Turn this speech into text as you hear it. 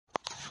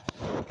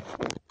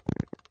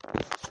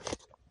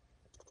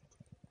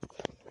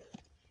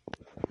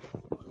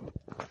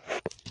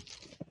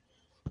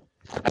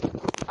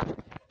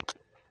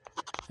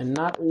and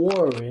not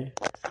worry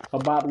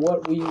about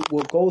what we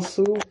will go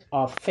through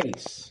or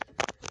face.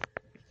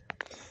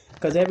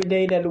 Because every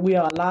day that we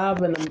are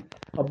alive and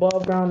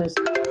above ground is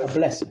a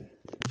blessing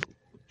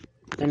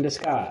in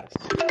disguise.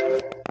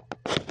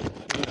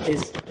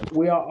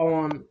 We are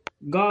on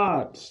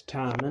God's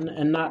timing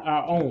and not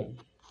our own.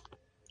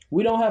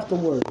 We don't have to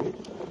worry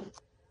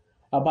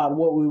about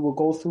what we will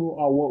go through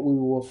or what we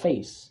will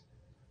face,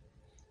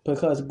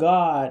 because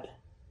God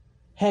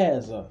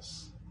has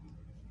us.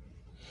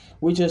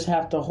 We just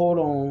have to hold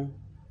on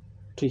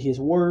to His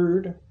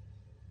word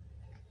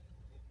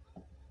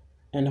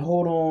and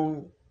hold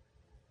on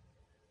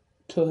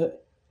to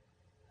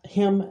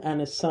Him and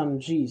His Son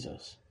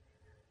Jesus.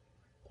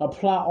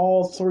 Apply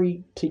all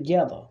three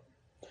together: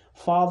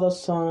 Father,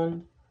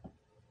 Son,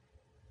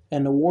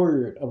 and the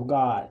Word of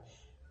God.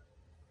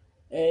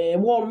 It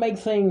won't make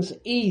things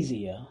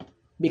easier,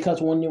 because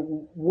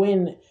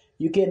when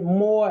you get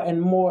more and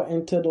more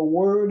into the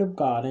Word of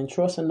God and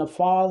trust in the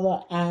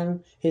Father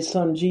and His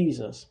Son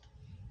Jesus,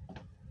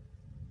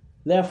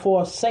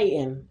 therefore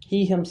Satan,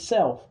 he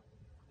himself,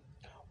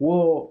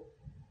 will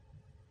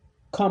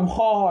come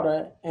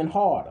harder and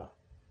harder.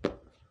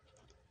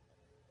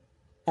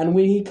 And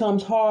when he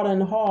comes harder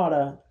and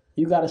harder,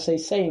 you got to say,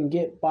 Satan,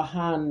 get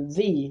behind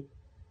thee,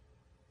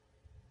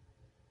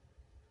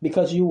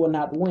 because you will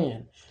not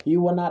win. You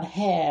will not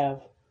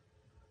have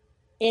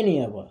any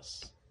of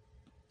us,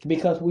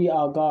 because we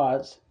are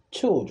God's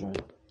children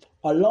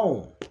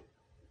alone.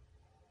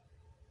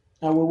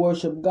 And we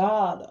worship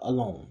God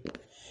alone,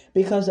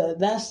 because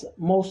that's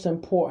most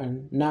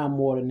important now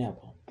more than ever.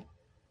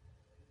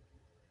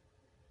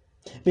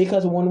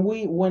 Because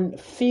when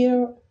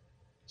fear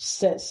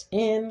sets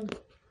in,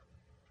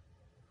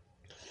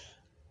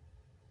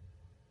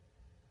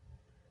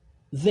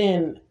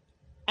 then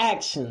our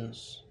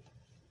actions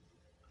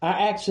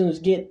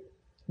get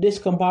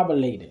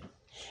discombobulated,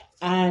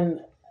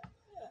 and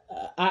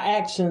our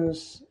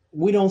actions,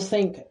 we don't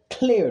think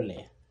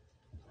clearly.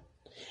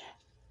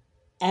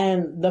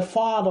 And the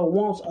Father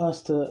wants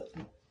us to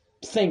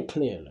think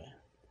clearly,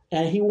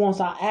 and He wants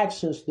our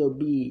actions to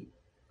be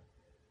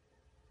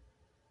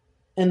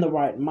in the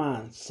right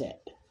mindset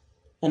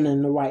and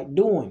in the right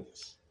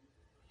doings.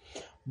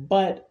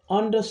 But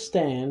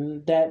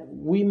understand that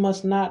we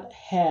must not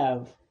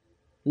have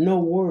no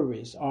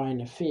worries or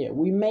any fear.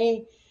 We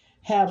may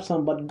have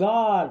some, but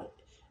God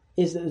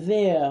is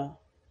there,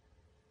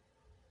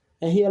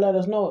 and He'll let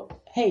us know,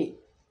 hey,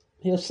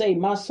 He'll say,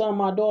 my son,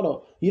 my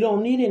daughter, you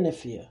don't need any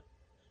fear.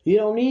 You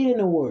don't need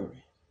any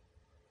worry.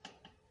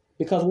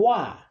 Because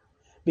why?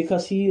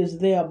 Because He is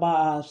there by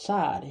our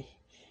side.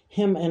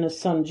 Him and His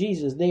Son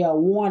Jesus, they are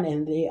one,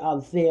 and they are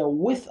there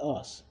with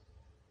us.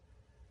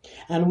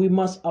 And we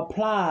must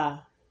apply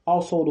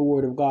also the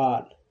Word of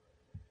God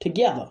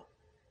together.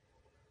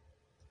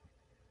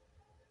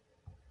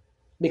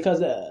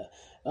 Because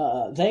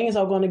things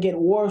are going to get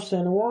worse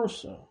and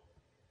worse.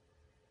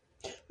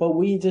 But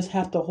we just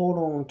have to hold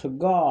on to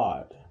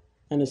God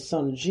and His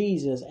Son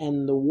Jesus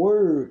and the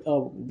Word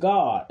of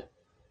God.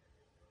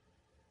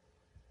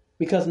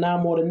 Because now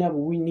more than ever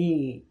we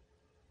need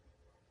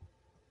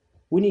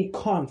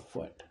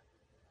comfort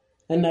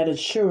and that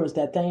assurance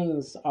that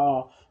things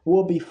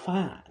will be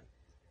fine.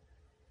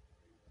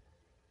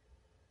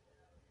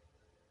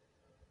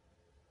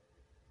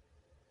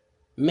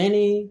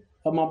 Many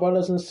of my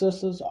brothers and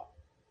sisters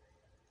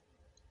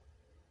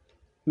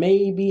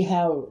maybe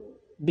have,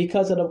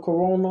 because of the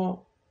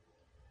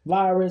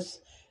coronavirus,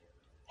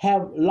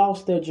 have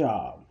lost their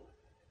job.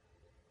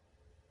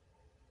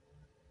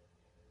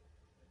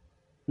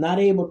 Not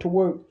able to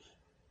work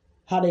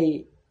how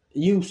they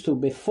used to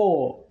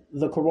before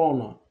the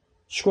corona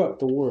struck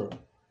the world.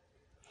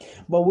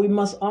 But we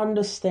must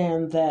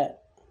understand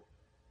that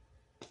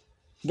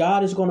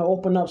God is going to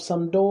open up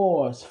some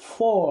doors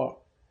for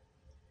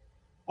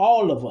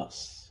all of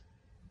us.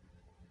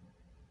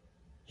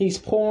 He's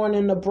pouring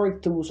in the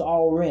breakthroughs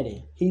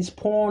already. He's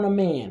pouring them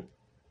in.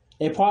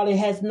 It probably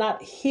has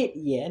not hit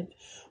yet,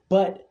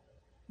 but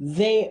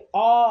they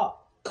are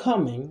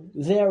coming.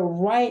 They're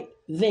right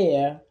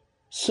there,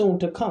 soon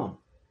to come.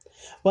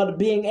 But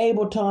being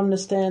able to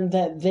understand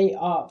that they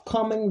are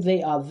coming,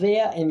 they are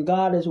there, and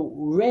God is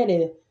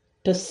ready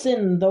to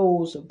send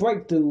those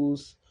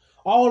breakthroughs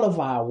all of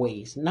our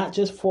ways, not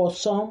just for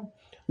some,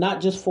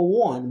 not just for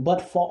one,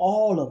 but for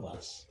all of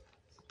us.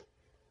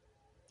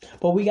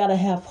 But we got to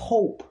have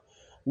hope.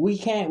 We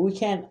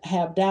can't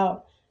have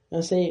doubt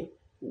and say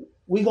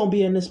we're going to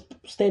be in this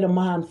state of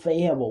mind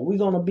forever. We're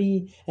going to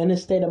be in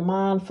this state of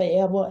mind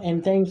forever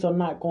and things are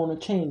not going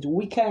to change.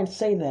 We can't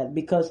say that,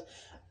 because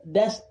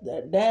that's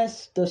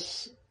the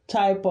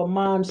type of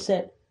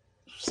mindset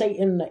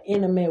Satan, the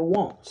enemy,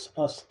 wants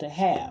us to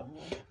have.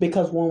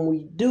 Because when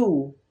we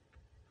do,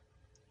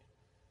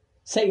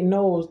 Satan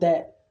knows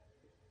that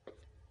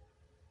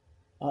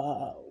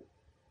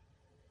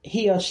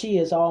he or she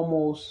is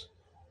almost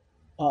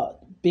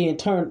being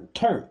turned,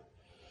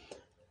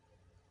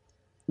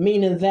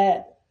 meaning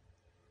that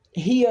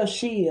he or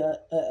she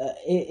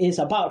is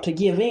about to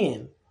give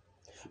in.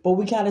 But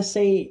we gotta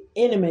say,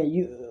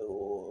 enemy,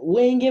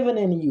 we ain't giving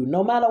in to you.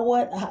 No matter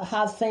what,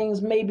 how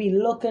things may be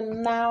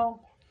looking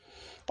now,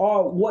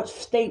 or what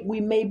state we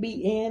may be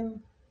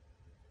in,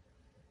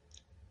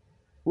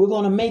 we're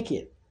going to make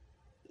it.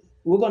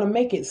 We're going to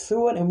make it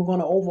through it, and we're going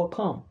to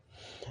overcome.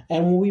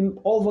 And when we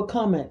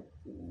overcome it,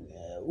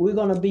 we're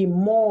going to be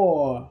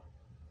more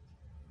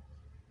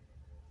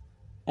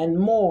and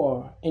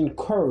more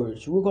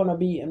encouraged. We're going to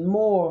be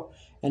more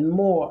and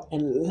more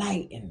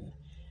enlightened.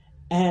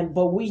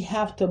 But we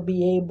have to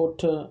be able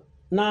to,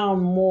 now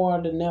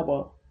more than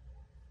ever,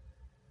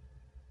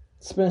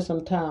 spend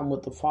some time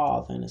with the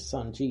Father and His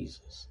Son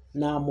Jesus.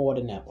 Now more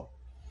than ever.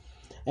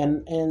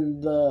 And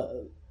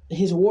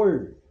His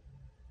Word.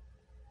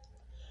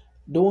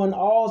 Doing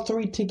all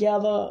three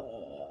together,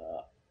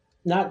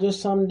 not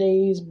just some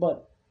days,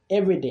 but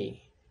every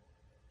day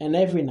and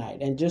every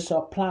night, and just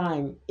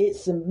applying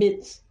its and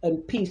bits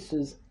and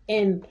pieces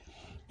in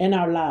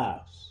our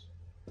lives.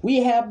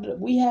 We have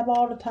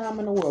all the time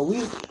in the world.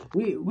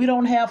 We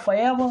don't have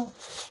forever,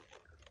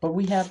 but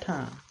we have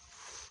time.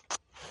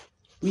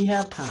 We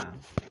have time,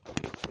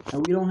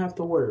 and we don't have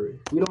to worry.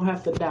 We don't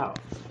have to doubt,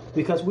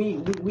 because we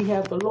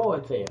have the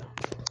Lord there.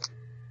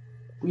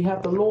 We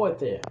have the Lord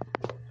there.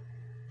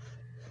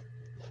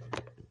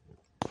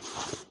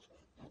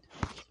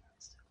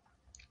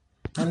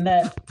 And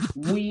that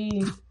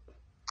we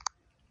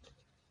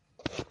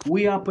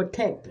are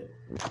protected.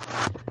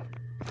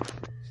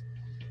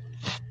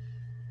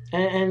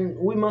 And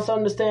we must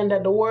understand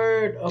that the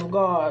Word of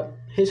God,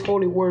 His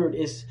holy Word,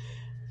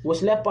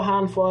 was left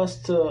behind for us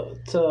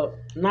to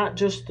not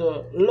just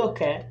to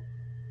look at,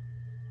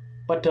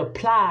 but to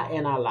apply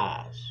in our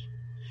lives,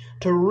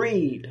 to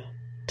read,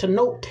 to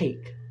note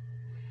take,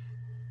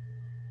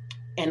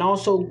 and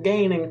also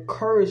gain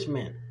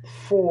encouragement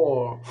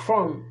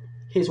from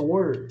His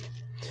Word.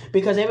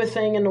 Because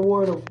everything in the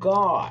Word of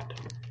God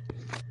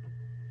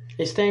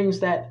is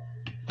things that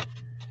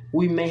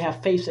we may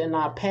have faced in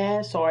our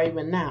past or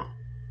even now.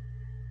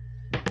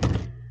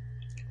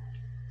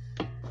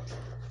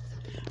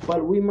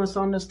 But we must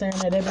understand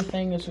that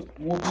everything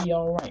will be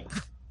all right.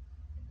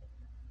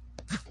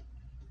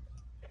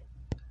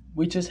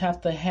 We just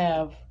have to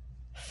have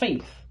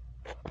faith.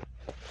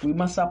 We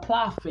must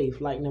apply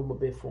faith like never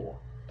before.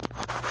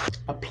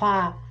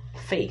 Apply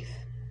faith.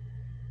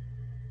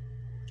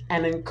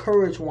 And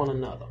encourage one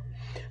another.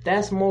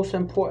 That's most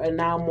important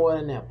now more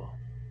than ever.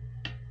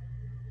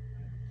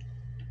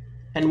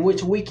 In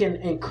which we can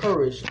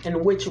encourage,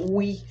 in which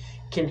we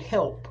can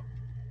help.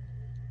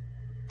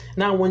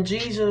 Now, when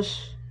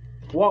Jesus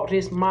walked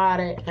this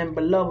mighty and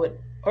beloved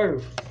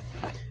earth,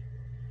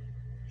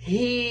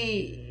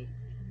 He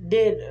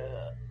did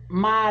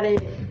mighty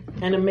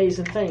and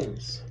amazing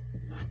things.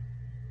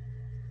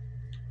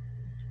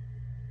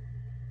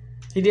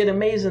 He did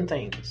amazing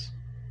things.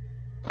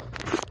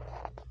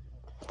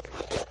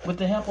 With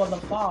the help of the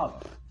Father,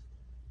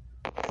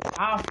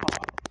 our Father.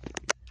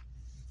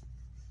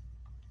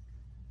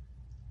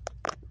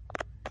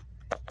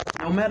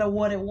 No matter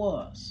what it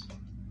was.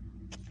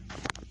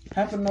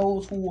 Helping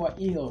those who are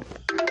ill.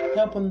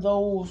 Helping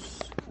those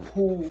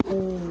who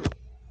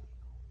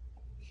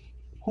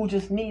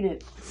just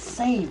needed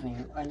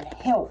saving and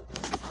help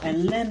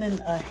and lending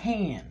a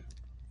hand.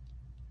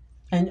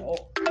 And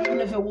even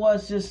if it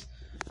was just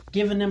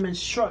giving them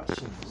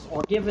instructions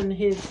or giving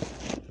His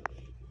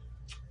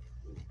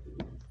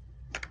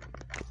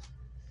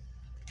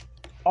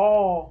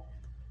all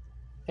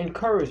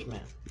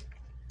encouragement.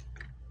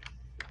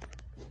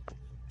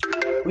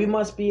 We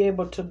must be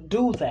able to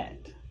do that.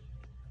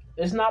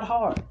 It's not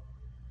hard.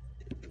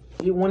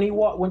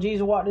 When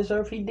Jesus walked this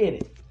earth, He did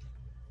it.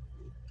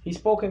 He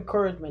spoke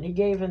encouragement. He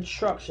gave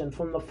instruction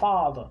from the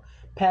Father,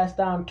 passed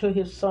down to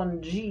His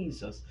Son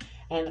Jesus,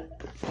 and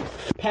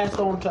passed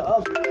on to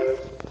others.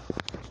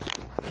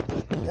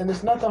 And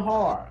it's nothing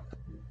hard.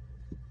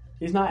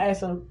 He's not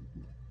asking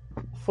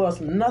for us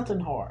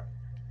nothing hard.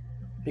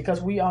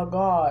 Because we are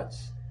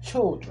God's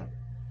children.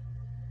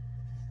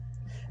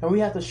 And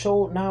we have to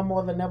show, now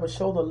more than ever,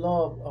 show the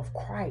love of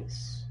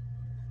Christ.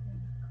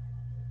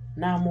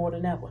 Now more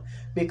than ever.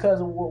 Because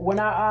when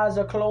our eyes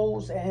are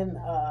closed and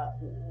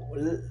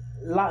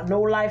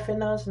no life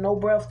in us, no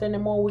breath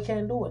anymore, we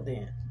can't do it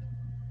then.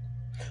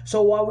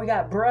 So while we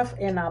got breath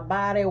in our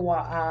body,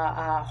 while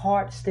our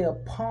heart still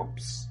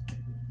pumps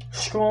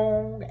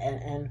strong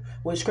and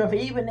with strength,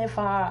 even if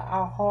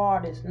our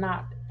heart is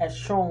not as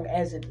strong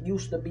as it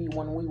used to be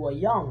when we were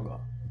younger.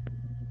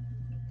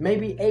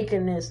 Maybe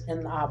achiness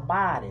in our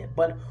body,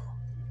 but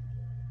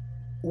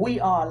we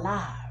are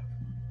alive.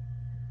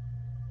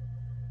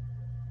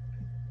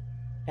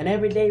 And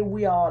every day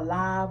we are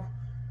alive,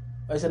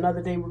 it's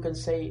another day we can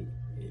say,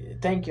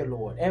 thank you,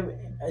 Lord.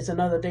 It's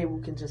another day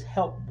we can just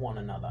help one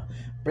another,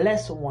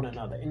 bless one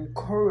another,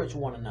 encourage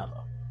one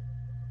another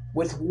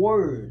with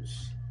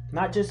words,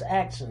 not just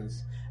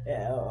actions,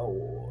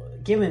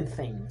 giving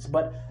things,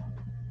 but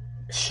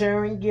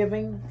sharing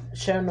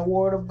the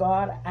Word of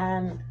God,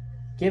 and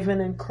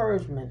giving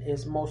encouragement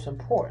is most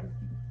important.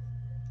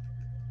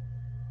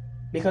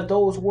 Because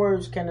those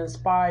words can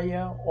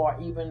inspire or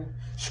even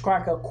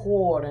strike a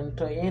chord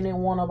into any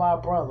one of our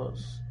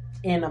brothers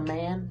in a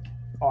man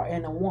or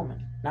in a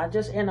woman. Not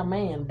just in a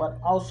man, but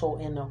also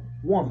in a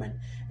woman,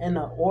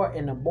 or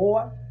in a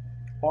boy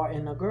or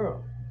in a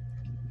girl.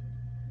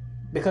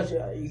 Because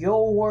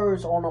your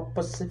words on a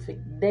specific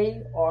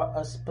day or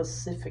a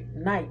specific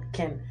night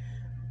can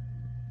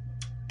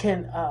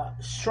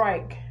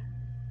strike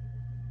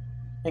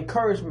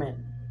encouragement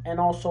and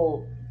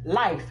also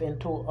life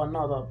into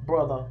another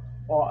brother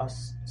or a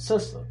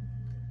sister.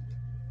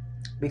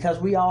 Because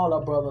we all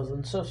are brothers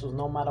and sisters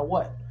no matter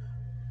what.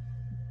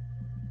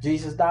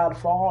 Jesus died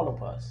for all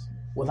of us.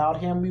 Without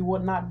him, we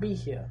would not be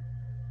here.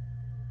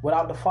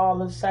 Without the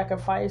Father's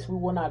sacrifice, we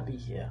would not be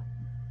here.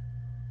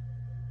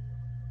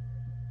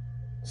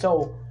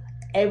 So,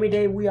 every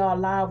day we are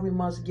alive, we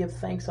must give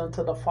thanks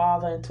unto the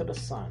Father and to the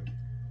Son.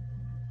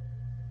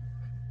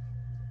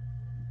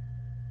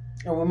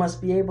 And we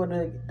must be able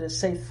to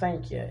say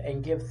thank you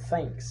and give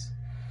thanks.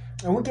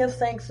 And we give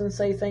thanks and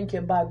say thank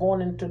you by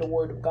going into the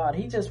Word of God.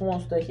 He just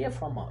wants to hear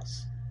from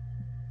us.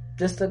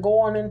 Just to go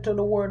on into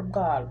the Word of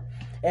God.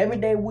 Every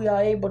day we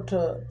are able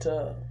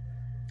to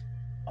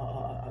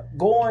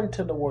go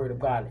into the Word of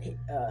God,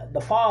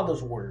 the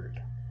Father's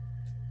Word,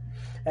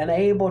 and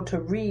able to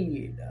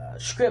read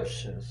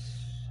scriptures,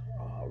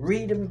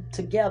 read them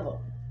together.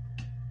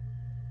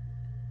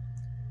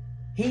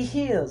 He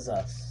hears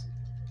us.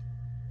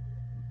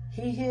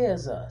 He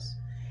hears us.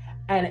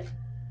 And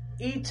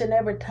each and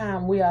every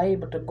time we are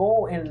able to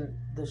go in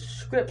the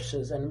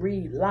scriptures and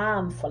read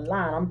line for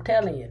line, I'm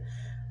telling you,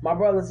 my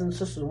brothers and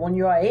sisters, when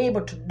you are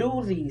able to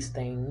do these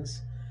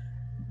things,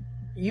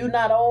 you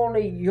not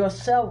only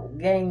yourself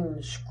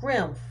gain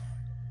strength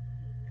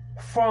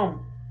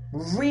from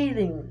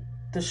reading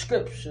the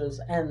scriptures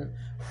and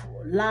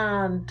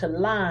line to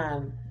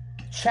line,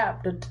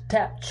 chapter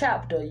to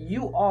chapter,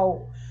 you are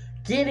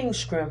getting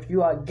strength,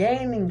 you are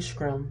gaining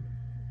strength,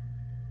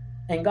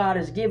 and God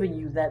is giving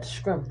you that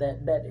strength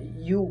that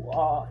you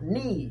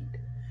need.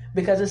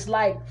 Because it's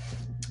like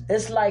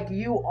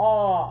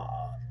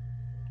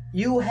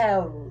you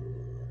have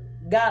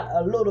got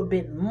a little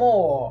bit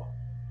more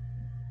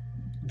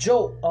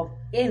jolt of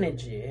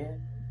energy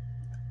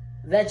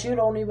that you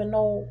don't even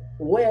know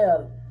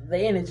where the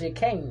energy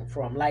came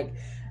from. Like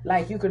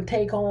you can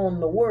take on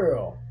the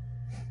world.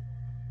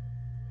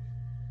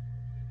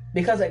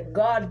 Because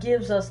God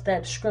gives us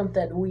that strength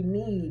that we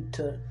need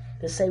to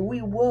say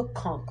we will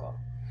conquer.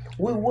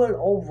 We will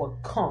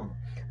overcome.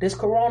 This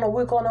corona,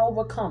 we're going to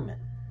overcome it.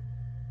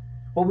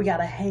 But we got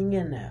to hang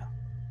in there.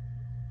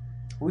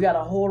 We got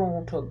to hold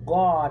on to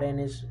God and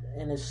His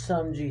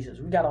Son Jesus.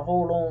 We got to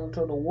hold on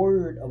to the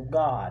Word of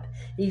God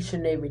each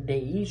and every day,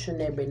 each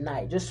and every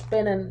night. Just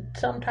spending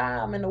some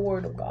time in the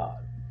Word of God.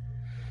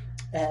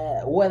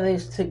 Whether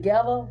it's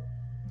together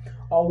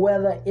or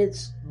whether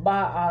it's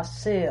by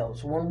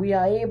ourselves. When we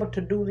are able to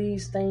do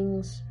these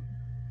things,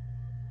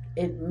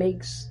 it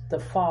makes the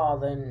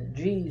Father and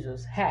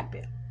Jesus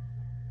happy.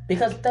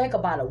 Because think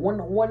about it.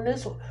 When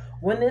this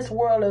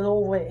world is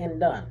over and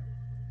done,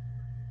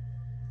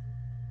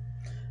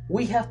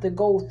 we have to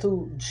go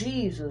through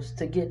Jesus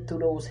to get through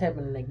those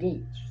heavenly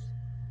gates.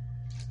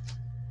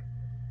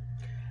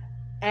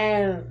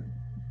 And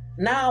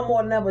now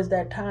more than ever is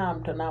that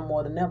time to now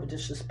more than ever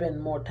just to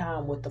spend more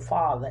time with the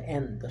Father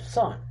and the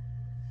Son.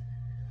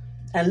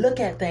 And look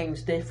at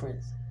things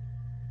different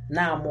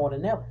now more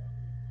than ever.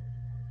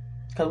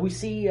 Because we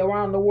see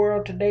around the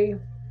world today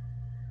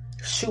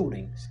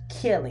shootings,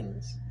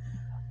 killings,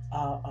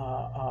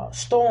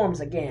 storms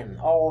again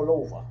all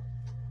over.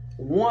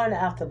 One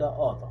after the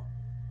other.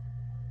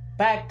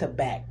 Back to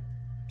back,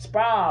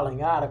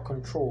 spiraling out of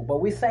control.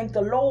 But we thank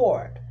the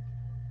Lord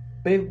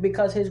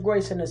because His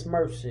grace and His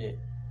mercy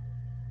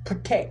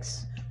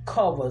protects,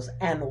 covers,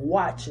 and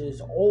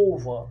watches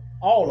over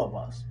all of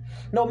us.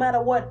 No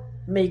matter what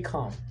may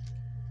come,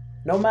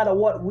 no matter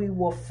what we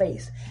will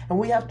face. And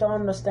we have to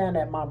understand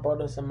that, my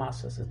brothers and my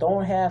sisters.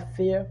 Don't have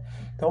fear.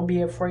 Don't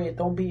be afraid.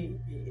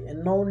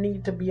 No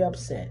need to be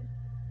upset.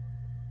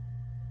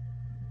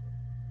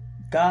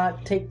 God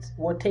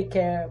will take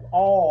care of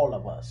all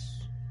of us.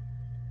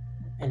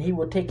 And He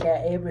will take care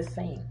of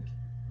everything.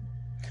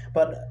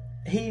 But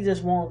He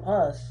just wants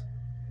us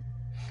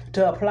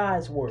to apply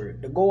His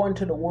Word, to go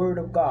into the Word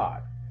of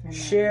God,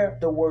 share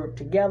the Word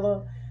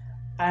together,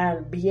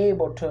 and be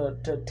able to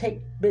take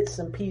bits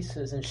and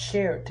pieces and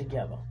share it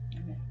together.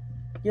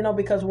 You know,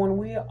 because when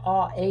we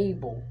are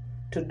able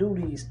to do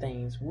these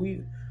things,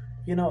 we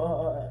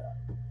will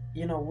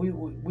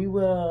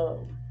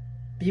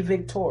be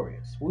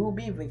victorious. We will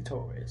be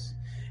victorious.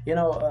 You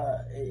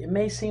know, it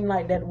may seem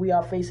like that we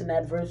are facing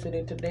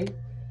adversity today.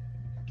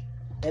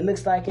 It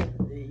looks like it,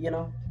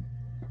 and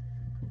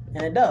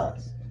it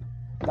does.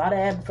 A lot of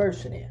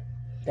adversity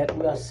that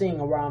we are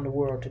seeing around the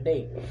world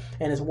today.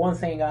 And it's one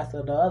thing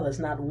after the other. It's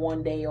not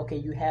one day, okay,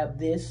 you have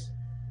this.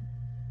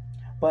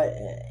 But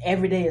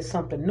every day is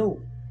something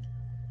new.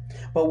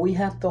 But we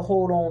have to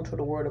hold on to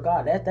the Word of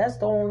God. That's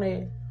the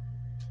only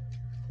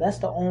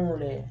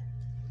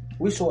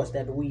resource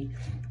that we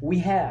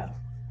have.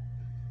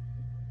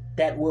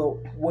 that will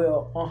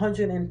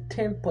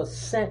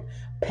 110%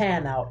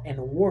 pan out and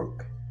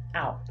work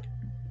out.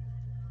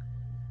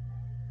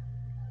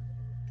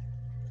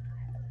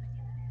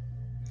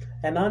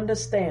 And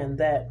understand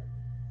that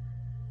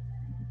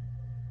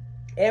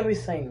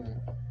everything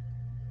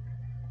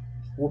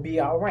will be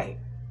all right.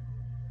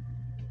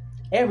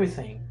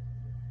 Everything.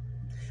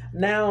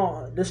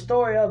 Now, the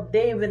story of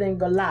David and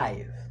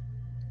Goliath.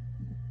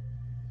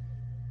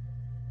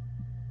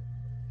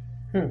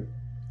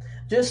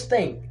 Just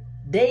think,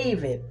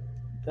 David,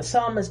 the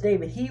psalmist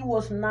David, he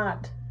was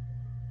not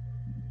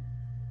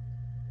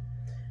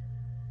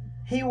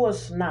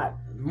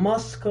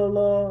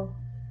muscular,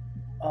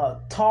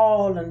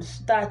 tall in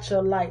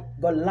stature like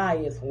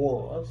Goliath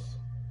was.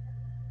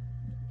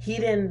 He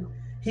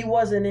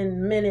wasn't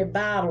in many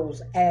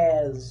battles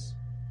as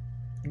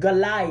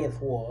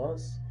Goliath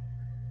was,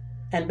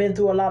 and been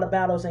through a lot of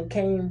battles and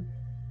came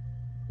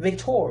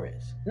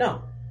victorious.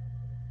 No.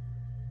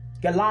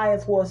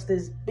 Goliath was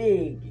this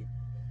big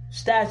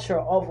stature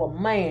of a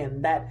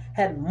man that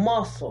had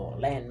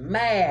muscle and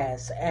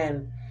mass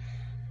and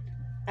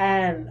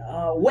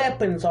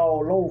weapons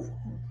all over.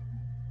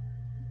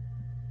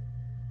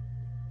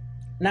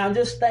 Now I'm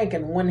just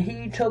thinking, when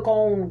he took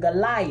on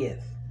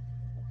Goliath,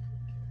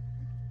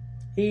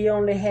 he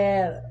only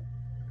had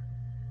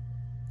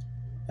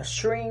a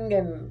string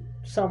and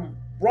some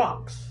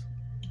rocks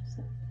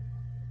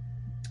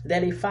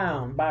that he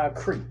found by a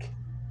creek.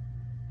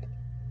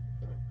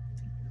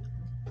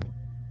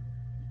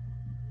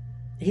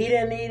 He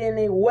didn't need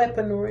any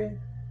weaponry,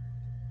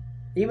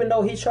 even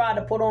though he tried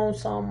to put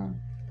on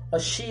a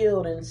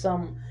shield and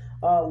some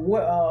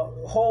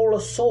hold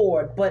a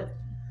sword, but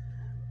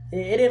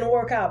it didn't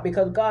work out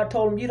because God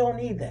told him, you don't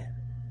need that.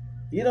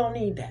 You don't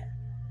need that.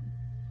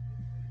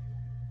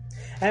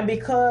 And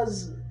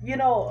because,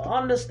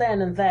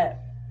 understanding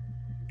that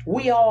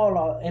we all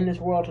are in this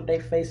world today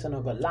facing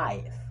a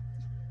Goliath.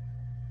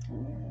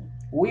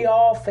 We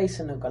all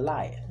facing a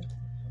Goliath.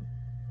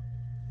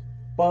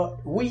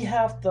 But we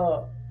have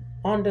to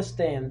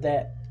understand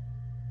that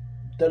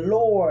the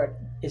Lord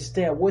is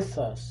there with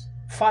us,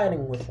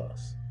 fighting with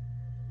us.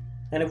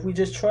 And if we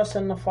just trust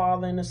in the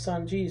Father and the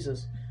Son,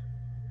 Jesus,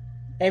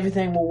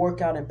 everything will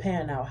work out and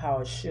pan out how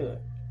it should.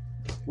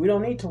 We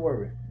don't need to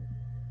worry,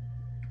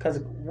 because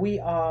we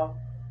are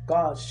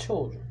God's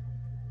children.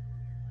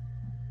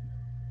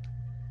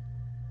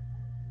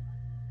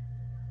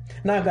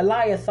 Now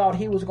Goliath thought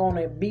he was going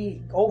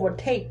to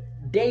overtake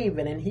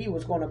David and he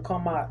was going to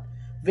come out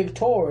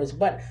victorious,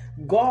 but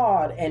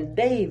God and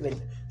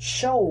David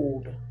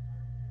showed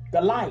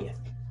Goliath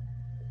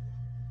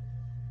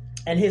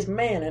and his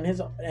man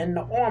and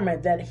the army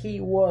that he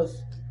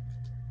was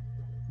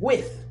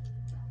with.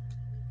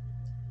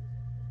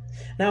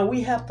 Now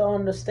we have to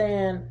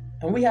understand,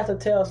 and we have to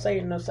tell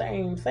Satan the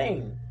same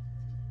thing.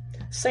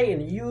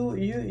 Satan,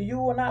 you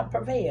will not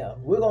prevail.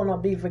 We're going to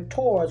be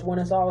victorious when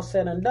it's all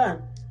said and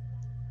done.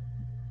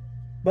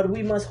 But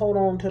we must hold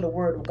on to the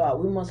Word of God.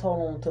 We must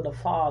hold on to the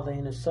Father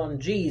and His Son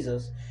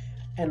Jesus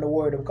and the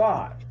Word of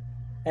God,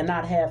 and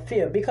not have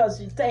fear. Because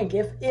you think,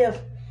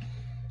 if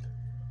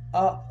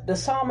the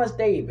psalmist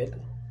David,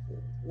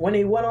 when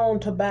he went on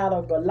to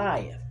battle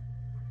Goliath,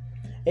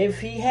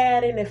 if he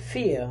had any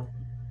fear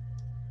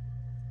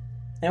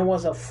and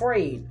was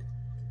afraid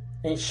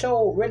and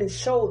really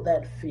showed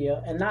that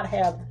fear and not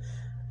have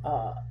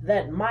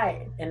that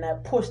might and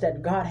that push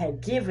that God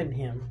had given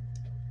him,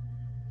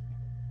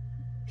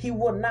 he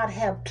would not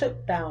have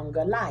took down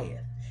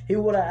Goliath. He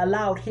would have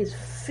allowed his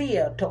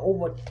fear to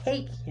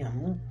overtake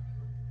him,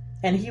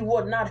 and he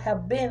would not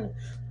have been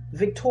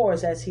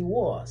victorious as he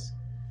was.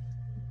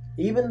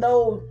 Even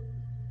though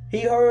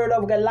he heard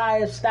of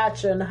Goliath's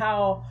stature and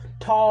how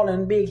tall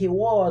and big he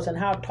was, and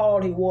how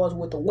tall he was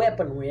with the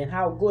weaponry, and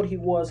how good he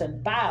was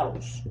in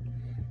battles.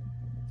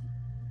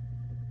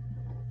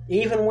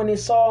 Even when he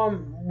saw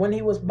him, when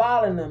he was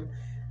battling him,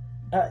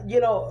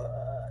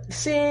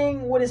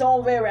 seeing with his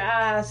own very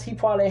eyes, he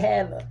probably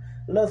had a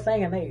little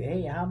thinking,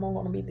 hey, how am I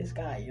going to beat this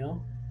guy,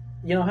 how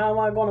am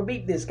I going to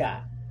beat this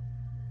guy?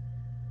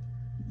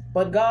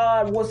 But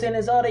God was in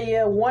his other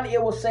ear. One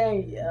ear was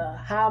saying,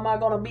 how am I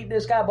going to beat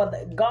this guy?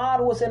 But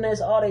God was in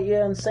his other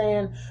ear and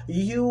saying,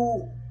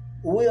 you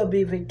will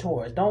be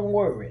victorious. Don't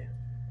worry.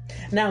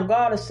 Now,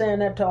 God is saying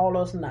that to all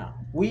of us now.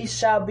 We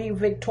shall be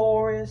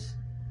victorious,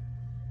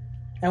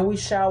 and we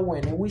shall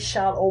win, and we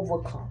shall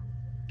overcome.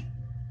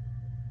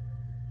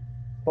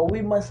 But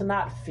we must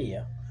not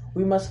fear.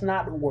 We must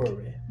not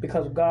worry,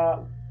 because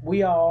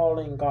we are all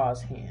in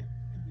God's hand.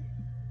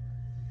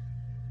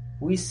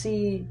 We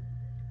see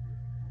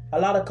a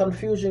lot of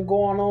confusion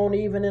going on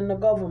even in the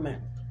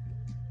government.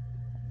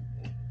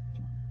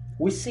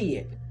 We see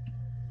it.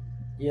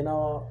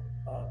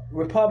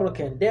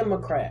 Republican,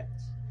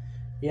 Democrats,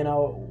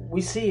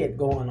 we see it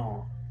going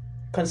on.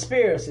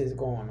 Conspiracies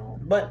going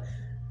on. But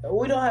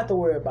we don't have to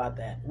worry about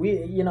that. We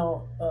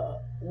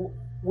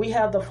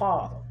have the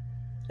Father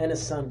and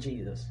His Son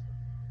Jesus.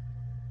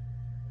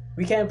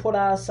 We can't put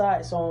our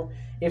sights on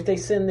if they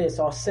send this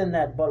or send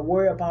that, but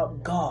worry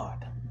about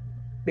God.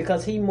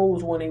 Because he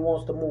moves when he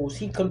wants to move.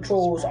 He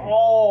controls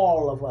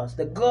all of us,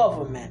 the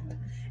government,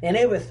 and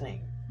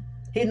everything.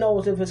 He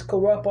knows if it's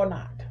corrupt or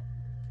not.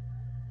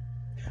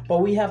 But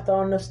we have to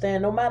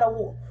understand, no matter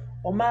what,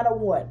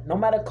 no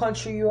matter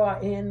country you are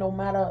in, no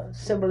matter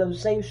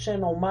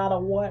civilization, no matter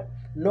what,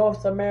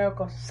 North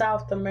America,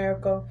 South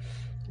America,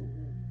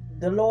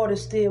 the Lord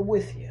is still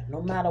with you,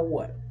 no matter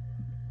what.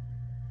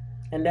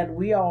 And that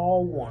we are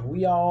all one.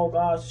 We are all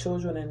God's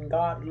children, and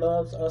God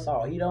loves us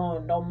all. He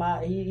don't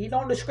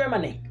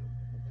discriminate.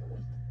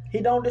 He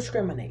don't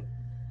discriminate.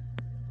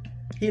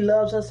 He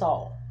loves us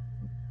all.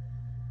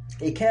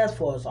 He cares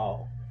for us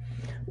all.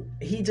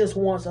 He just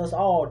wants us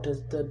all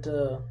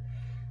to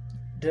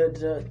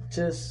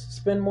just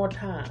spend more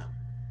time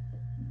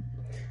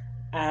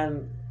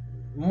and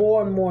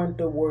more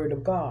into the Word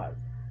of God,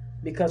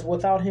 because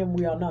without Him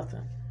we are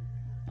nothing.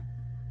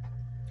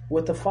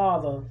 With the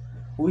Father,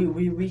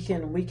 we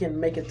can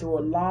make it through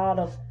a lot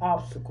of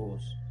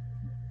obstacles.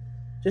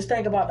 Just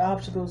think about the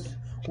obstacles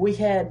we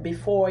had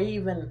before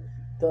even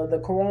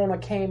the corona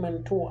came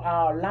into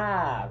our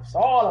lives,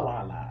 all of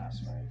our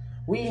lives.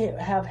 We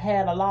have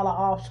had a lot of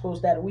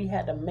obstacles that we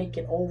had to make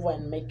it over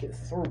and make it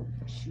through.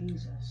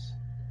 Jesus.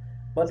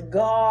 But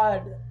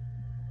God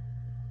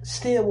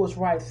still was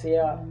right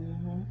there,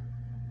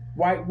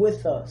 right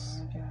with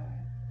us. Oh, God.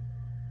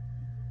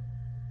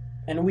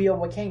 And we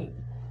overcame.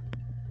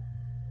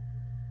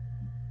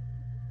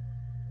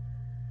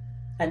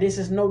 And this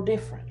is no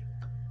different.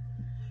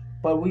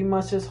 But we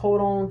must just hold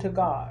on to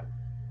God.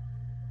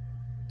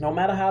 No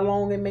matter how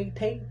long it may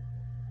take.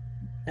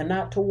 And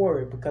not to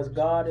worry, because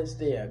God is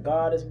there.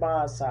 God is by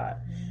our side.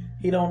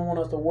 He don't want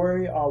us to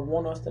worry or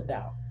want us to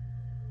doubt.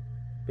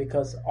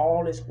 Because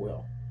all is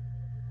well.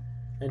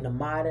 In the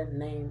mighty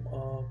name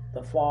of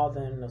the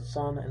Father and the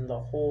Son and the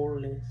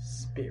Holy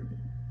Spirit.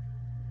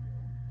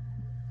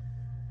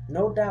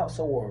 No doubts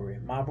or worry,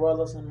 my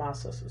brothers and my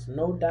sisters.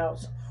 No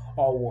doubts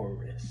or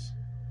worries.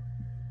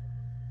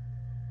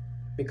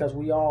 Because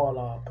we all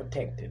are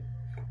protected.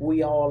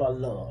 We all are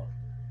loved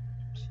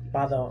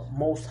by the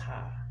Most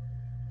High.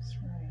 That's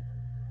right.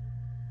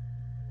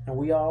 And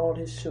we are all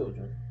His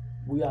children.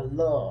 We are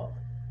loved.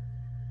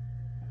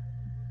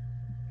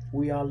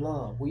 We are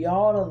loved. We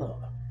all are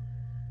loved.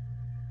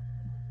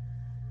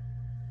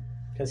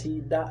 Because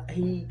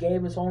He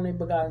gave His only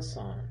begotten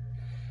Son.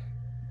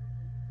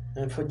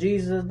 And for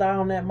Jesus to die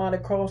on that mighty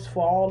cross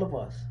for all of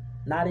us.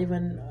 Not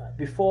even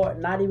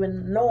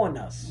knowing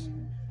us.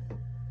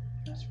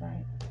 That's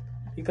right.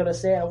 He could have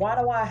said,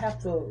 why do I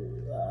have to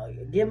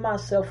give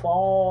myself for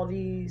all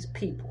these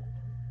people?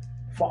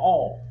 For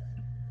all.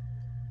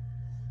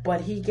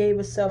 But He gave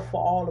Himself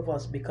for all of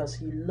us because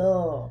He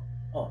loved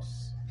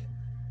us.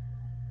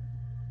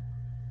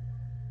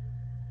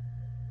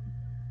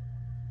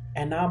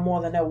 And now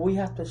more than that, we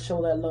have to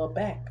show that love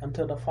back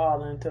unto the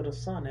Father and to the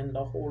Son and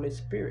the Holy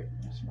Spirit.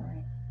 That's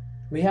right.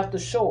 We have to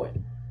show it.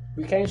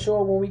 We can't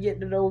show it when we get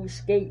to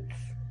those gates.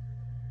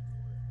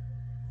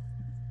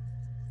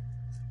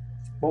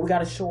 But we got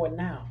to show it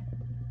now.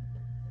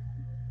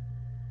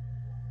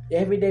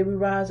 Every day we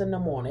rise in the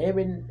morning.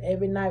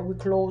 Every night we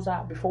close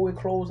out. Before we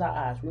close our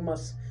eyes, we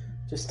must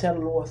just tell the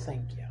Lord,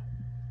 thank you.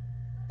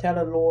 Tell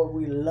the Lord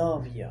we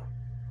love you.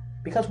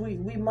 Because we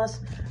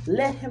must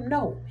let Him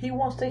know. He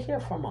wants to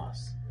hear from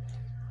us.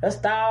 There's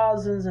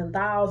thousands and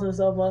thousands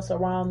of us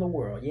around the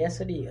world.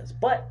 Yes, it is.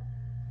 But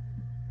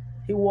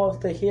He wants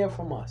to hear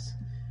from us.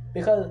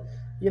 Because,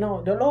 the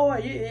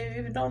Lord,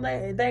 if you don't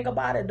think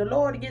about it, the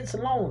Lord gets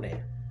lonely.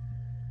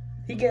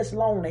 He gets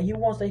lonely. He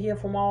wants to hear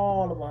from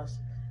all of us,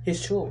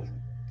 His children.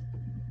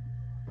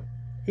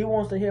 He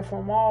wants to hear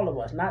from all of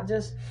us. Not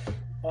just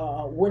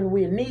when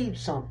we need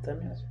something.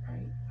 That's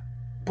right.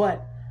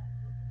 But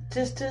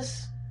just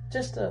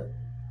to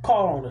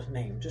call on His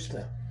name, just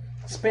to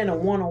spend a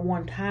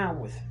one-on-one time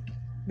with Him,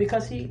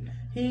 because He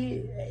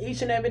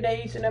each and every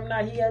day, each and every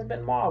night, He has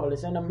been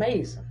marvelous and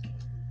amazing,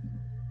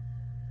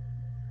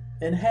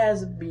 and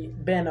has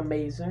been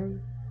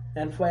amazing,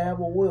 and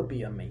forever will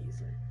be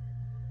amazing.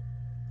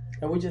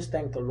 And we just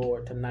thank the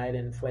Lord tonight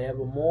and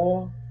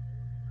forevermore,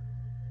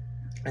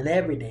 and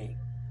every day,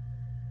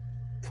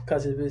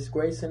 because of His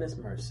grace and His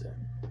mercy,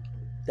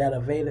 that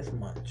availeth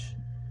much.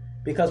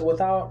 Because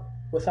without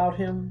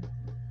Him,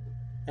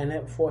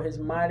 and for His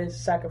mighty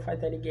sacrifice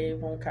that He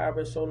gave on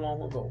Calvary so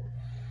long ago,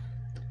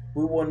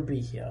 we wouldn't be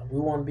here. We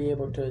wouldn't be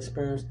able to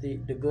experience the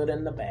good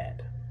and the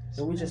bad.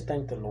 And we just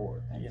thank the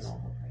Lord,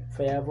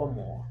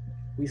 forevermore.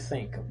 We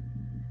thank Him.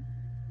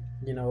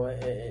 No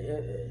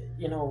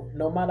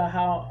matter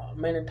how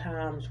many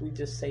times we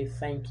just say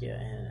thank you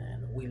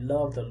and we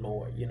love the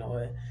Lord, we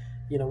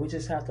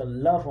just have to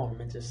love Him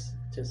and just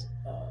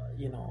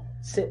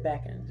sit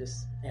back and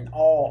just in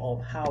awe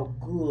of how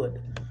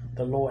good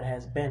the Lord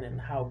has been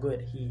and how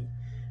good He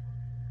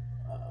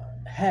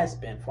has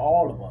been for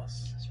all of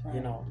us.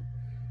 Right.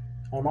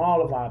 On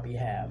all of our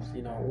behalves.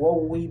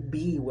 What would we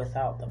be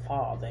without the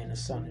Father and the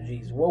Son of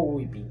Jesus? What would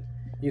we be?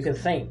 You can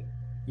think.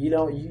 You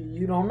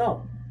don't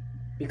know.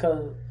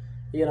 Because,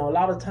 You know, a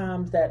lot of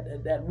times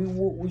that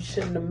we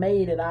shouldn't have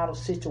made it out of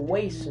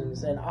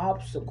situations and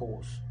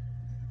obstacles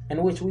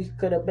in which we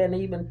could have been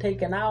even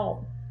taken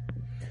out.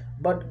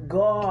 But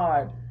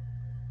God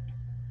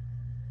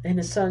and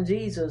His Son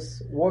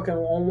Jesus, working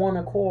on one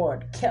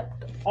accord,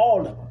 kept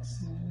all of us.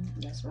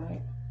 That's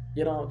right.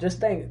 You know, just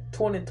think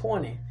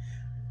 2020.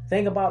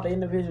 Think about the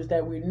individuals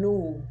that we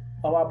knew,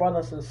 of our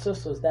brothers and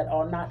sisters that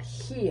are not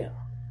here,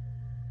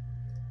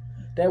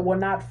 that were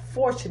not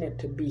fortunate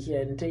to be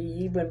here and to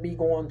even be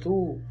going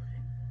through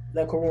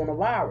the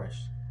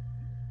coronavirus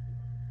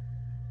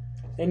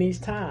in these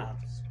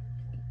times.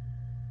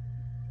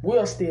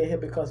 We're still here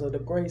because of the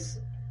grace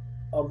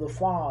of the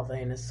Father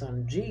and His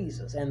Son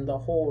Jesus and the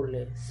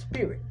Holy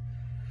Spirit.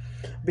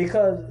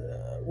 Because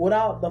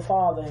without the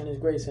Father and His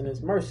grace and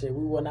His mercy,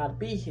 we will not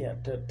be here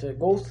to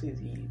go through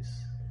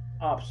these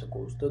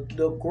obstacles, to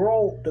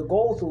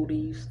go through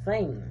these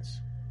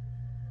things,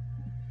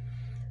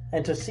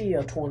 and to see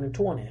a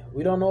 2020.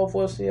 We don't know if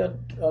we'll see a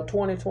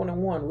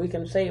 2021. We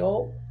can say,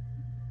 oh,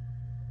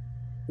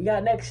 we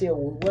got next year.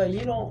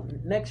 Well,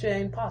 next year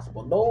ain't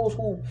possible. Those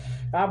who,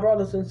 our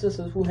brothers and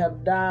sisters who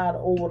have died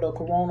over the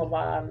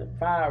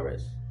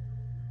coronavirus,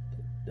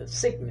 the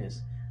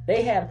sickness,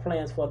 they had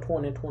plans for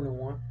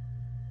 2021.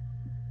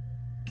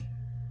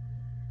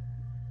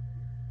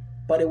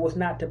 But it was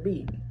not to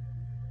be.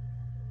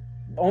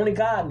 Only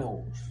God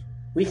knows.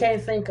 We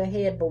can't think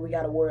ahead, but we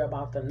got to worry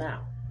about the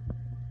now.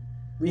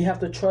 We have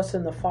to trust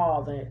in the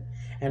Father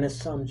and His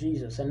Son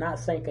Jesus and not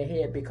think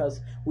ahead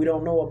because we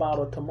don't know about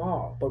it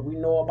tomorrow, but we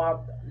know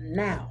about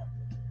now.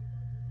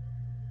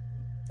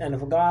 And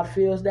if God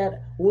feels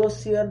that we'll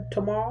see it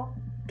tomorrow,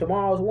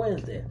 tomorrow's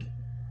Wednesday.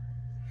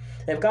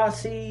 If God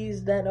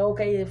sees that,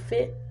 okay, it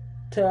fit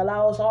to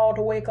allow us all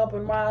to wake up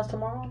and rise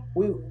tomorrow,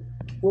 we'll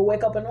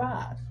wake up and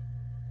rise.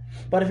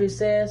 But if He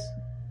says,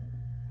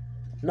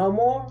 no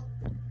more,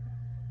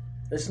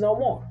 it's no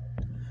more.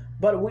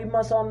 But we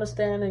must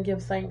understand and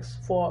give thanks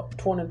for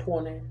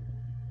 2020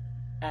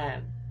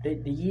 and the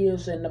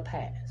years in the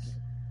past.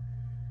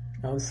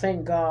 And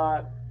thank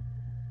God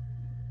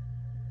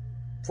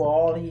for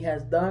all He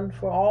has done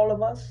for all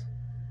of us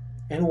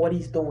and what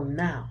He's doing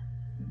now.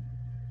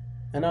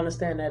 And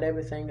understand that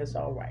everything is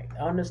all right.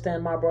 I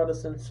understand, my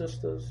brothers and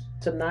sisters,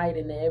 tonight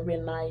and every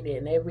night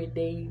and every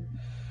day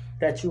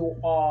that you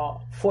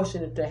are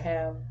fortunate to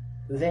have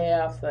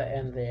thereafter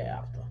and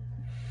thereafter.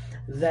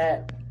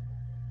 That,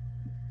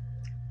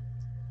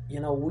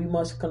 we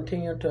must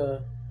continue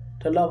to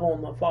love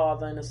on the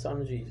Father and the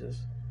Son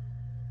Jesus.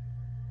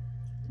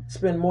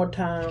 Spend more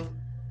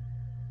time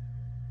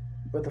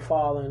with the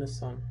Father and the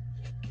Son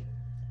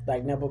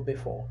like never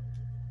before.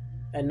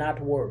 And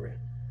not worry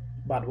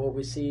about what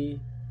we see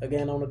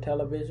again on the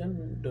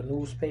television, the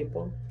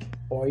newspaper,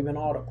 or even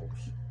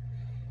articles.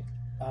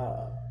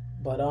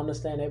 But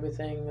understand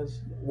everything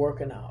is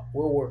working out.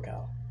 Will work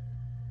out.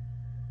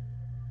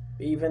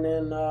 Even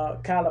in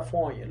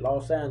California,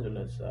 Los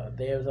Angeles,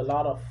 there's a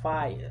lot of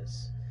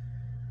fires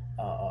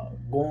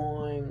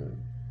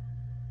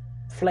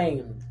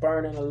flames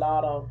burning a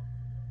lot of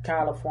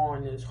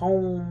California's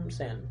homes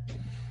and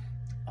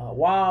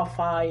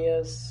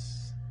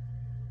wildfires.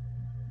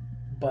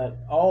 But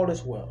all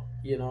is well,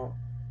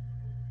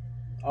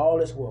 all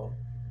is well.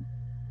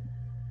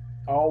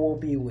 All will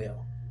be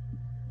well.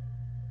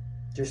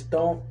 Just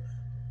don't,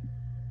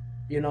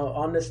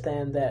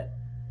 understand that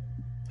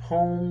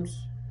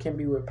homes can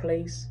be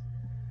replaced,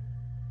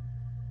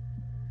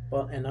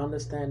 and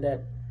understand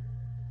that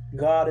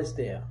God is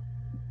there.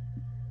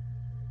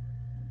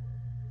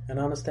 And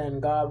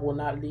understand God will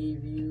not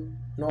leave you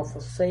nor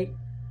forsake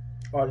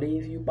or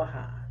leave you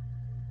behind.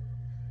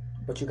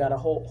 But you got to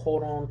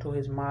hold on to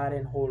His mighty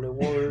and holy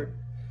word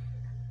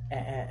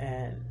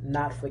and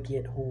not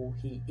forget who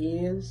He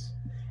is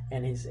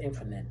and His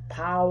infinite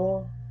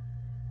power,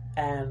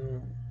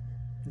 and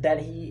that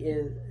He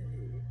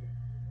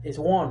is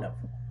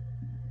wonderful.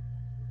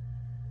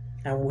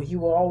 And He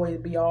will always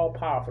be all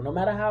powerful. No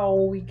matter how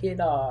old we get,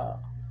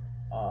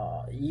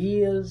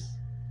 years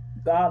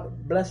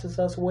God blesses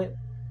us with,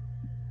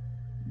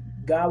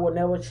 God will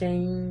never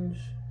change.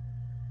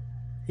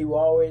 He will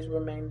always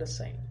remain the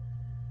same.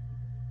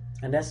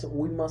 And that's what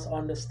we must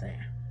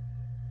understand.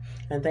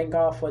 And thank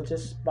God for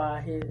just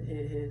by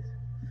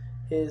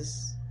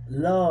His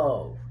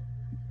love,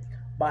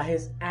 by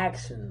His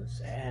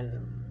actions,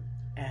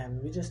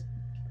 and we just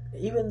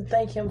even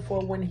thank Him for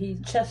when He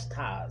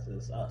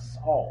chastises us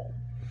all.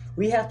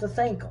 We have to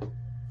thank Him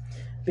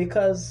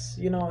because,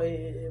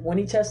 when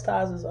He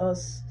chastises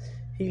us,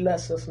 He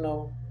lets us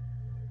know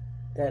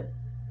that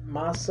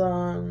my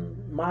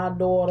son, my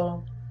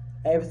daughter,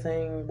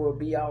 everything will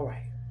be all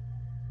right.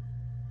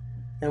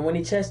 And when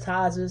He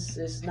chastises,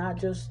 it's not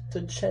just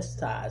to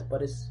chastise,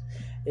 but it's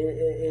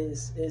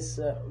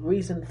a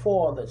reason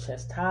for the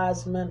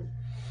chastisement,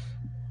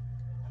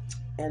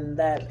 and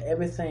that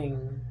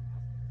everything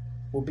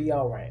will be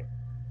all right.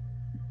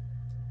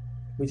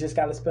 We just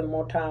got to spend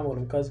more time with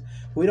Him because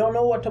we don't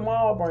know what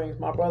tomorrow brings,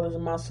 my brothers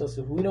and my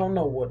sisters. We don't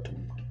know what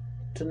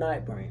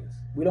tonight brings.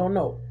 We don't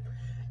know.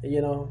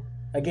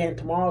 Again,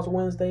 tomorrow's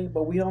Wednesday,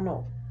 but we don't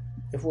know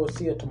if we'll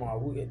see it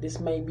tomorrow. This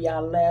may be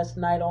our last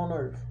night on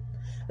earth.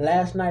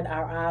 Last night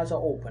our eyes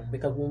are open,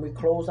 because when we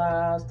close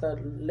our eyes to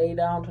lay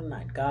down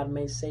tonight, God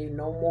may say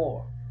no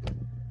more.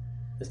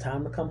 It's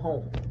time to come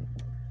home.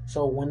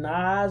 So when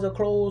our eyes are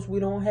closed, we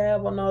don't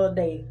have another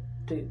day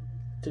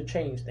to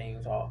change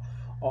things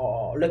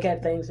or look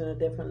at things in a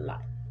different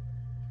light.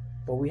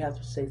 But we have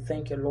to say,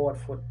 thank you, Lord,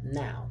 for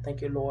now.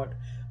 Thank you, Lord,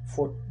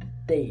 for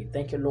today.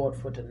 Thank you, Lord,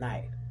 for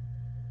tonight.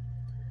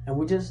 And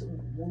we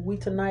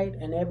tonight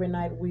and every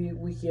night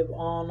we give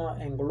honor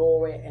and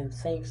glory and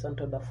thanks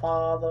unto the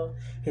Father,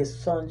 His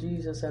Son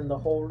Jesus, and the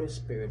Holy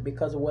Spirit.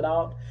 Because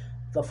without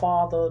the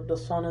Father, the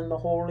Son, and the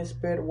Holy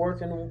Spirit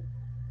working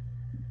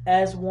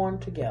as one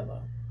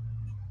together,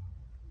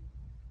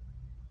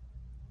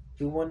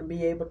 we wouldn't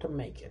be able to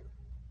make it.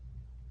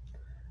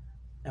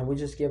 And we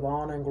just give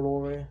honor and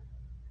glory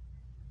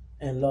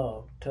and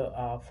love to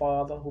our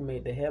Father who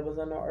made the heavens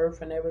and the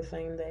earth and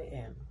everything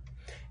therein.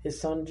 His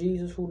Son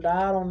Jesus, who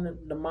died on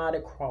the mighty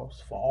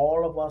cross for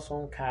all of us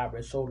on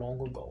Calvary so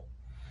long ago.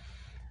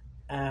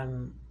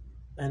 And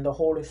the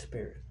Holy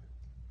Spirit.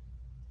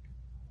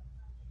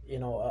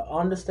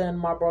 Understand,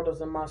 my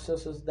brothers and my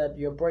sisters, that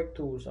your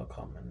breakthroughs are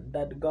coming.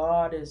 That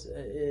God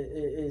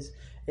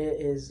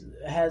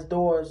has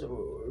doors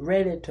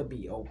ready to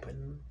be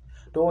open.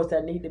 Doors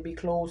that need to be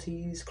closed,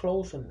 He's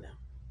closing them.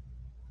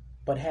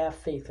 But have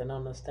faith and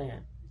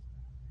understand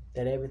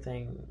that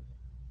everything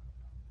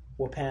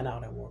will pan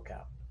out and work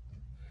out.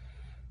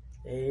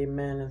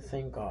 Amen, and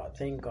thank God.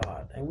 Thank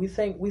God. And we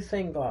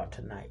thank God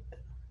tonight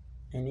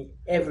and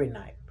every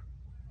night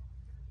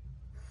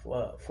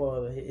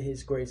for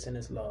His grace and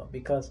His love,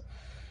 because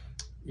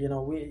we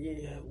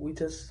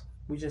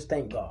just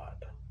thank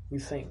God. We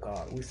thank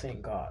God. We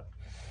thank God.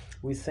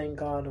 We thank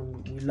God,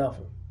 and we love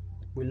Him.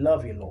 We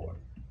love you, Lord.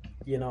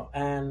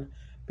 And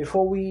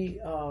before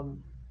we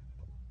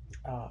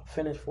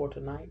finish for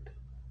tonight,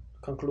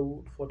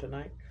 conclude for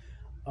tonight,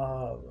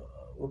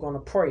 we're going to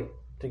pray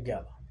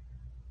together.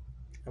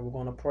 And we're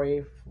going to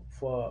pray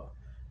for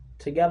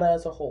together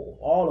as a whole,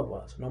 all of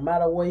us, no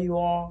matter where you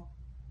are.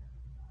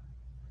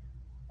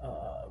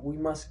 We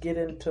must get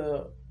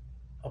into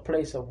a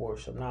place of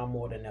worship now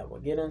more than ever.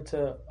 Get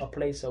into a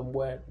place of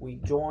where we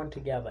join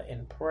together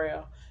in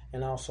prayer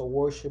and also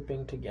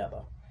worshiping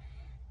together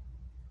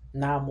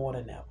now more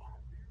than ever.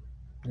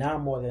 Now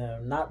more than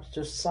ever. Not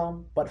just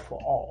some, but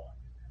for all.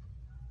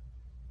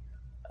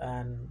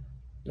 And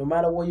no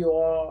matter where you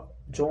are,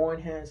 join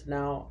hands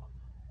now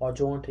or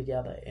join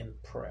together in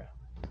prayer.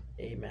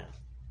 Amen.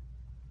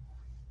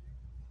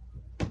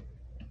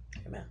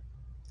 Amen.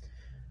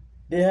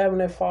 Dear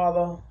Heavenly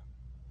Father,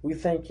 we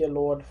thank you,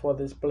 Lord, for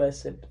this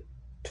blessed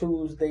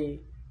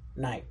Tuesday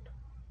night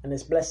and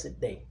this blessed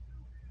day.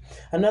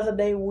 Another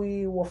day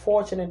we were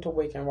fortunate to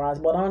wake and rise,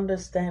 but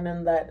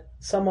understanding that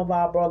some of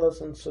our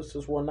brothers and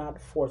sisters were not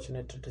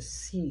fortunate to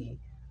see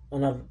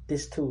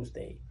this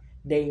Tuesday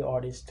day or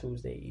this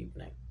Tuesday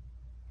evening.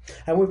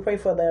 And we pray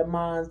for their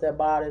minds, their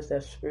bodies,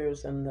 their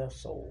spirits, and their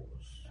souls.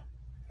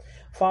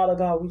 Father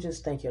God, we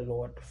just thank you,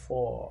 Lord,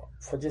 for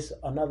just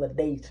another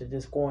day to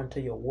just go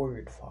into your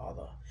word,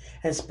 Father,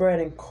 and spread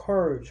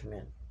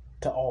encouragement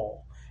to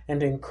all and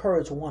to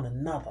encourage one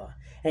another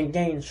and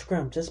gain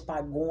strength just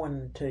by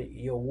going into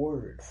your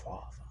word,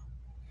 Father.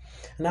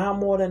 Now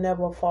more than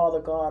ever,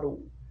 Father God,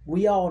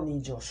 we all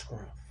need your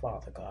strength,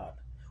 Father God.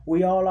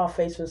 We all are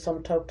facing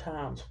some tough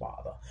times,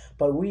 Father,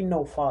 but we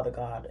know, Father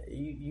God,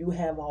 you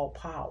have all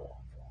power.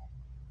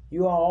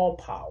 You are all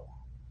power.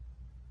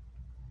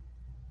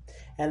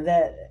 And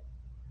that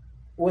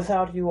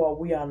without you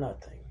we are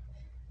nothing.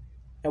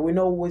 And we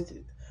know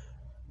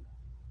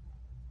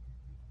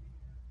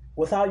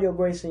without your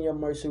grace and your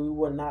mercy, we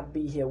will not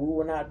be here. We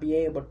will not be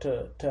able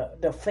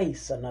to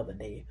face another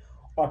day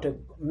or to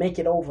make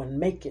it over and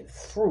make it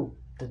through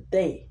the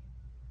day.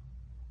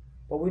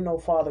 But we know,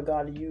 Father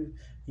God, you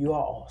are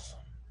awesome.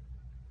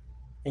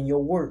 And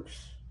your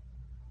works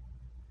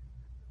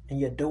and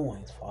your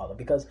doings, Father,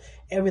 because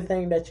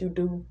everything that you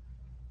do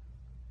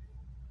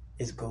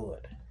is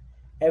good.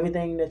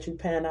 Everything that you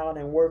pan out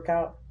and work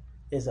out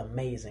is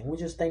amazing. We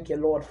just thank you,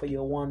 Lord, for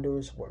your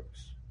wondrous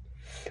works.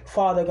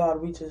 Father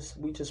God, we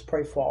just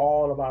pray for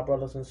all of our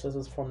brothers and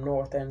sisters from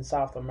North and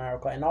South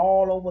America and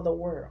all over the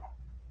world.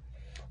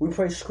 We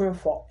pray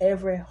strength for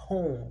every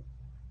home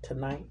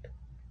tonight,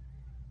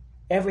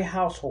 every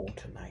household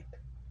tonight,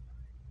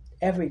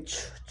 every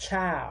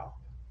child,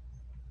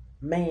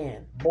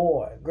 man,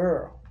 boy,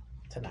 girl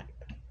tonight,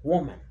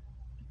 woman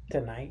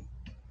tonight,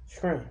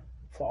 strength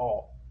for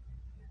all.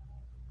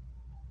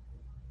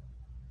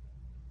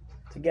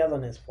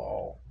 Togetherness for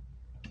all.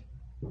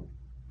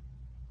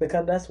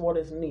 Because that's what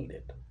is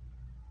needed.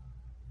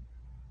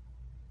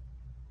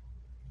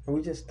 And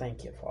we just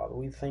thank you, Father.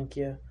 We thank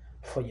you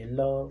for your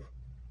love,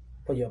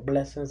 for your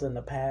blessings in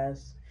the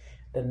past,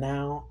 the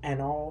now,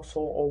 and also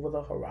over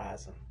the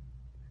horizon.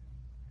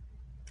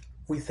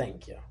 We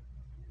thank you.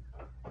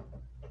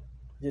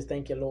 Just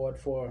thank you, Lord,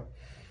 for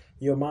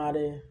your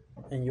mighty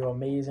and your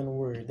amazing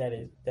word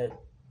that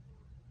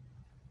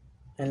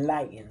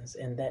enlightens,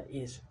 and that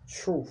is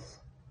truth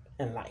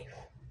and life.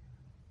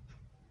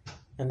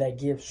 And that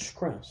gives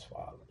strength,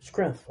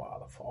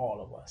 Father, for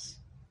all of us.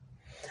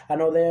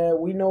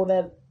 We know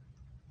that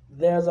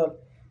there's a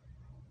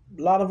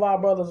lot of our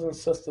brothers and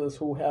sisters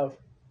who have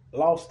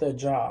lost their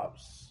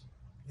jobs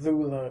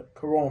through the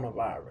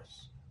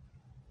coronavirus,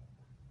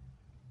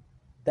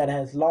 that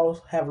have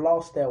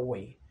lost their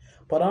way.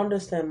 But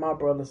understand, my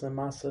brothers and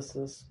my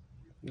sisters,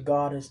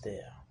 God is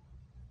there.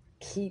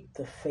 Keep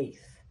the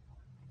faith.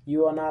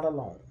 You are not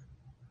alone.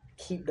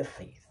 Keep the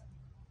faith.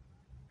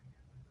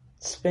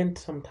 Spend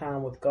some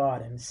time with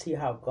God and see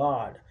how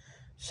God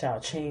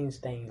shall change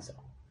things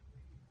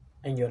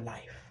in your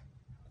life.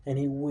 And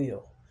He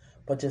will.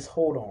 But just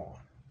hold on.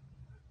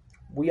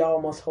 We all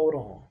must hold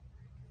on.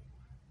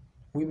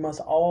 We must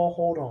all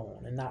hold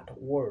on and not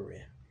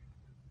worry,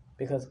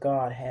 because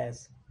God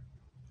has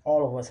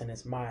all of us in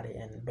His mighty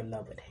and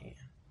beloved hand.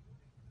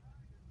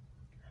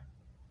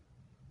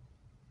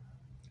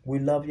 We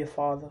love you,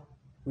 Father.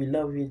 We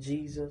love you,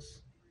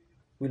 Jesus.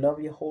 We love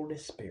you, Holy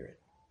Spirit.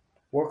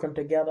 Working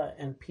together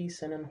in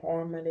peace and in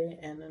harmony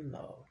and in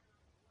love.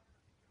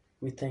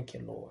 We thank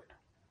you, Lord.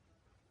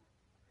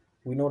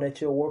 We know that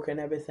you're working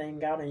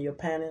everything out and you're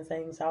planning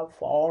things out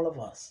for all of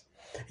us.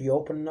 You're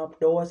opening up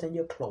doors and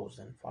you're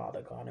closing,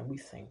 Father God, and we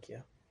thank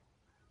you.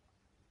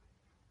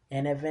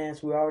 In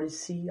advance, we already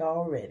see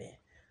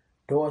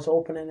doors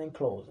opening and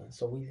closing.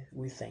 So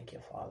we thank you,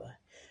 Father.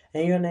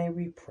 In your name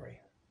we pray.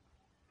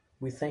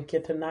 We thank you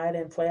tonight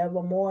and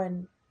forevermore.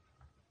 And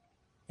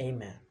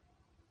amen.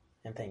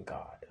 And thank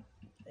God.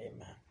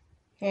 Amen.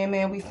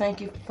 Amen. We thank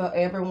you for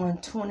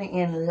everyone tuning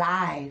in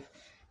live.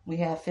 We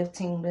have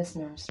 15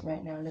 listeners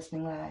right now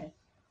listening live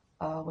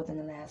within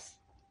the last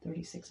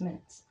 36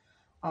 minutes.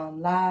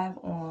 Live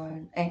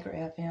on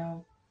Anchor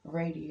FM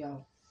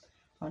radio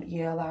on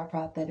ELR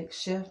Prophetic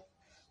Shift.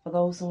 For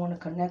those who want to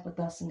connect with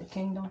us in the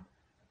kingdom,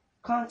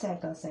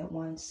 contact us at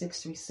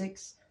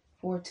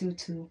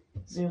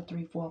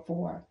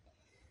 1-636-422-0344.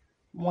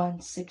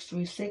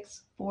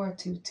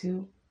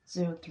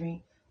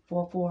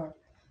 1-636-422-0344.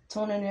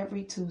 Tune in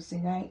every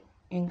Tuesday night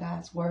in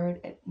God's Word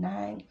at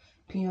 9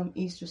 p.m.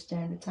 Eastern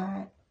Standard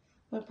Time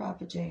with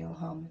Prophet J.O.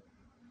 Hammond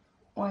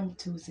on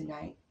Tuesday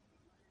night.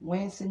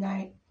 Wednesday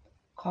night,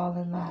 call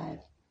in live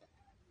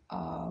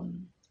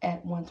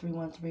at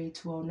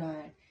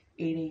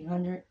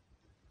 1313-209-8800.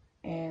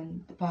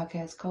 And the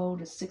podcast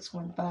code is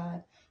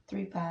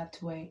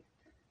 615-3528.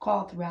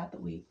 Call throughout the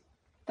week.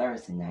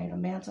 Thursday night, a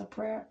mantle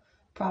prayer,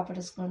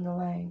 Prophetess Glenda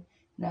Lane,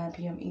 9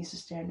 p.m. Eastern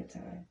Standard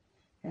Time.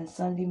 And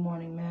Sunday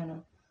morning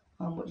manna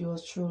with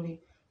yours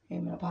truly,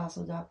 Amen,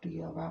 Apostle Dr.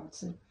 Yale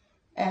Robertson,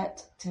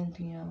 at 10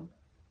 p.m.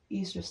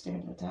 Eastern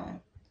Standard Time.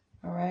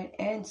 All right,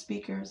 and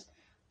speakers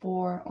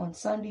for on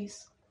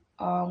Sundays,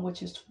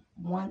 which is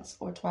once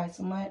or twice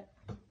a month,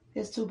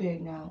 is Too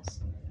Big Now,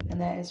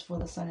 and that is for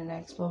the Sunday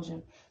Night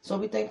Explosion. So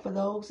we thank for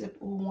those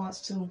who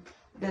wants to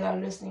that are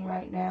listening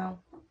right now.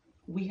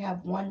 We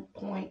have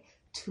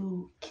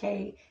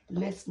 1.2K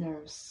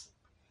listeners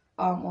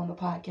on the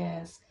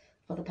podcast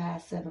for the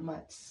past 7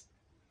 months.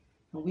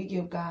 And we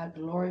give God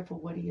glory for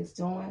what He is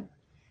doing.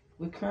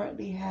 We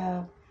currently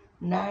have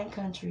 9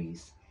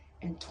 countries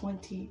and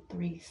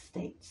 23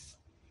 states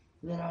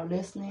that are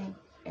listening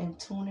and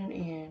tuning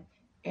in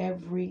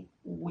every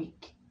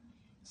week.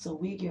 So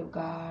we give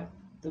God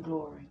the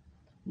glory.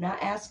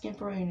 Not asking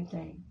for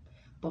anything,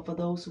 but for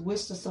those who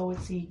wish to sow a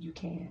seed, you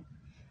can.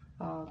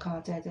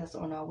 Contact us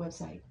on our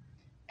website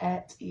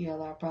at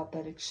ELR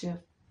Prophetic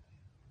Shift,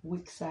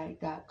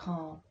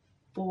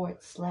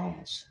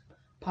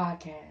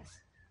 wixsite.com/podcast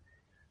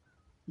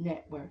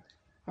network.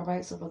 All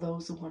right, so for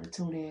those who want to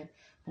tune in,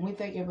 and we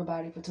thank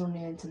everybody for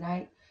tuning in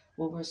tonight,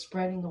 where we're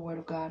spreading the word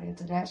of God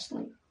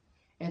internationally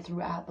and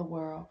throughout the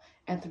world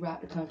and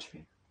throughout the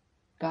country.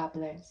 God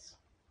bless.